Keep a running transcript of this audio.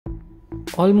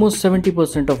Almost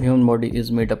 70% of human body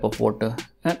is made up of water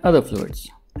and other fluids.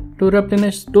 To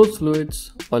replenish those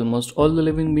fluids, almost all the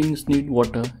living beings need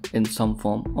water in some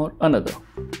form or another.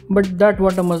 But that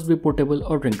water must be potable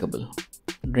or drinkable.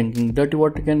 Drinking dirty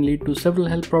water can lead to several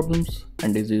health problems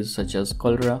and diseases such as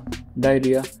cholera,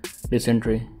 diarrhea,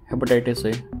 dysentery, hepatitis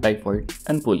A, typhoid,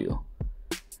 and polio.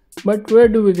 But where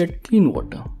do we get clean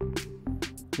water?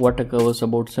 Water covers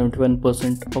about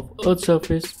 71% of Earth's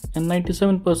surface and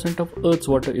 97% of Earth's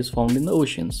water is found in the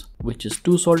oceans, which is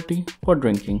too salty for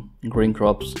drinking, growing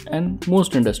crops, and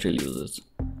most industrial uses.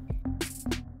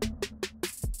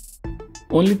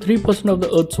 Only 3% of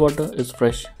the Earth's water is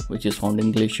fresh, which is found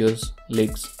in glaciers,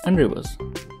 lakes, and rivers.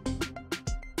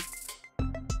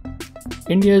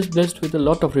 India is blessed with a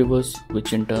lot of rivers,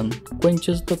 which in turn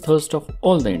quenches the thirst of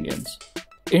all the Indians.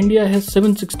 India has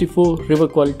 764 river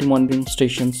quality monitoring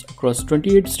stations across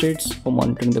 28 states for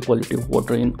monitoring the quality of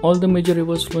water in all the major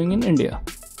rivers flowing in India.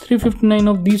 359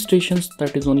 of these stations,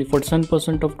 that is only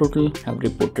 47% of total, have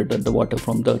reported that the water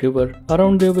from the river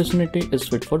around their vicinity is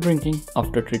fit for drinking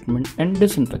after treatment and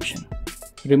disinfection.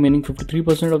 Remaining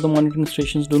 53% of the monitoring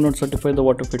stations do not certify the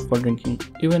water fit for drinking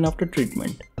even after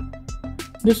treatment.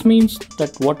 This means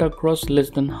that water across less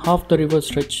than half the river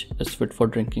stretch is fit for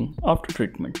drinking after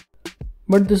treatment.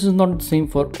 But this is not the same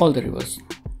for all the rivers.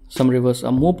 Some rivers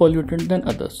are more polluted than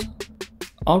others.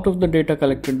 Out of the data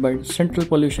collected by Central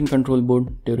Pollution Control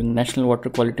Board during National Water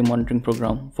Quality Monitoring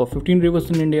Program for 15 rivers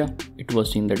in India, it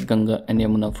was seen that Ganga and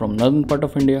Yamuna from northern part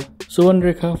of India,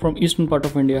 Suvarnrekha from eastern part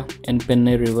of India, and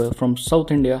Pennai River from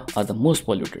South India are the most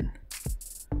polluted.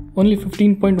 Only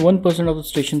 15.1% of the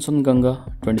stations on Ganga,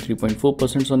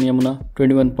 23.4% on Yamuna,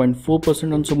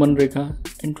 21.4% on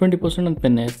Suvarnrekha, and 20% on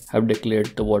Pennai have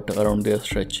declared the water around their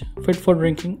stretch fit for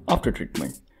drinking after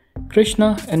treatment.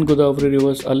 Krishna and Godavari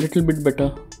rivers are a little bit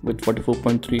better, with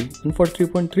 44.3 and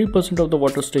 43.3% of the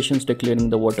water stations declaring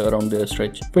the water around their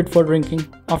stretch fit for drinking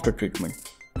after treatment.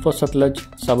 For Satluj,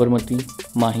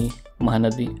 Sabarmati, Mahi,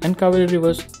 Mahanadi, and Kaveri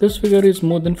rivers, this figure is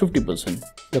more than 50%.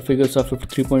 The figures are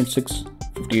 53.6,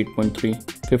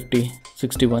 58.3, 50,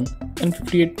 61, and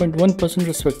 58.1%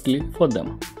 respectively for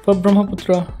them. For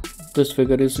Brahmaputra, this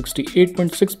figure is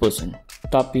 68.6%.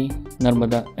 Tapi,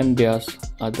 Narmada, and Beas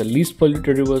are the least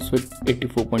polluted rivers with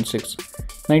 84.6,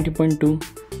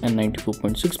 90.2, and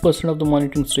 94.6% of the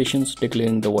monitoring stations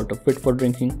declaring the water fit for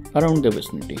drinking around their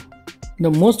vicinity. The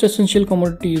most essential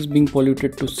commodity is being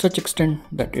polluted to such extent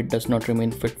that it does not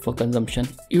remain fit for consumption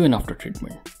even after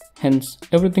treatment. Hence,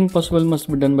 everything possible must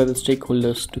be done by the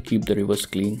stakeholders to keep the rivers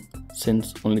clean,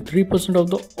 since only 3% of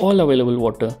the all available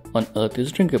water on Earth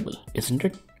is drinkable, isn't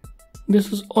it?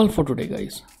 This is all for today,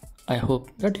 guys. I hope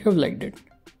that you have liked it.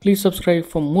 Please subscribe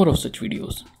for more of such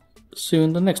videos. See you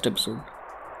in the next episode.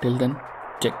 Till then,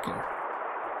 take care.